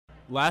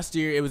Last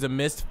year, it was a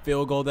missed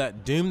field goal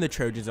that doomed the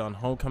Trojans on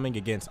homecoming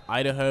against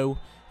Idaho,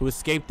 who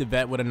escaped the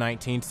vet with a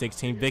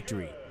 19-16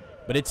 victory.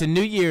 But it's a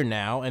new year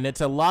now, and it's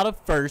a lot of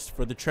firsts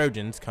for the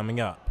Trojans coming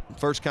up.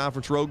 First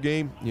conference road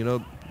game, you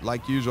know,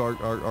 like usual,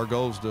 our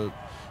goal is to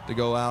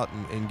go out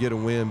and get a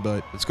win,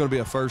 but it's going to be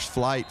a first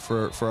flight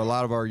for a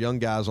lot of our young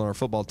guys on our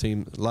football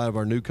team, a lot of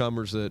our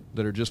newcomers that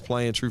are just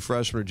playing, true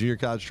freshmen or junior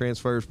college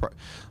transfers.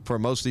 For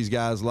most of these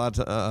guys, a lot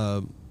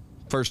of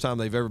first time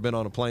they've ever been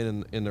on a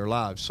plane in their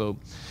lives. So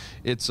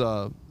it's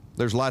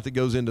there's a lot that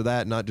goes into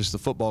that, not just the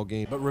football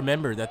game. But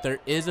remember that there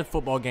is a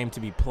football game to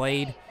be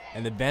played,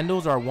 and the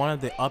Vandals are one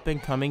of the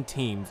up-and-coming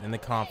tems in the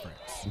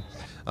conference.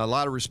 A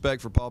lot of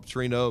respect for Paul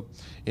Petrino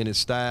and his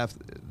staff.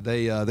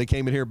 They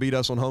came in here and beat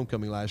us on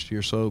homecoming last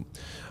year. So,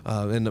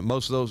 and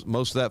most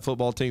of that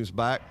football team's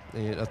back.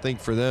 And I think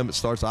for them it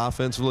starts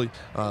offensively.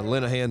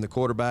 Linehan, the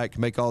quarterback,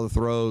 can make all the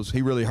throws.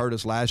 He really hurt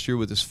us last year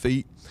with his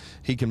feet.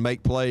 He can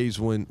make plays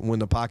when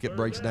the pocket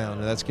breaks down,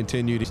 and that's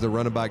continued. The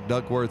running back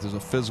Duckworth is a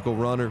physical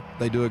runner.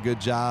 They do a good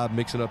job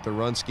mixing up their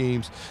run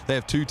schemes. They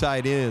have two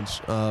tight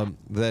ends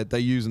that they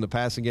use in the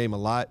passing game a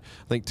lot.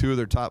 I think 2 of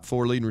their top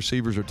 4 leading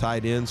receivers are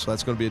tight ends, so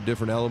that's going to be a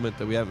different element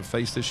that we haven't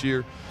faced this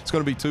year. It's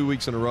going to be 2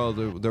 weeks in a row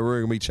that we're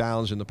going to be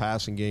challenged in the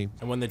passing game.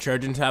 And when the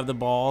Trojans have the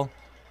ball,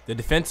 the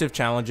defensive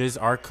challenges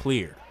are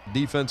clear.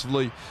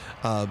 Defensively,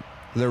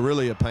 they're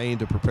really a pain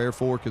to prepare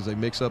for because they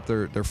mix up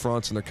their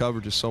fronts and their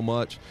coverages so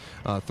much.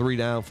 3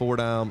 down, 4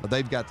 down.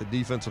 They've got the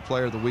defensive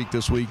player of the week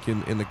this week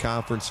in the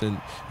conference, and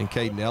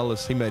Caden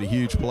Ellis. He made a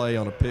huge play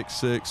on a pick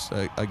 6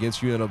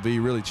 against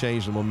UNLV, really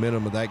changed the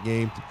momentum of that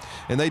game.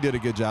 And they did a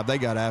good job. They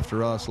got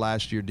after us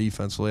last year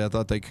defensively. I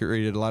thought they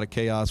created a lot of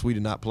chaos. We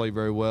did not play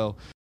very well.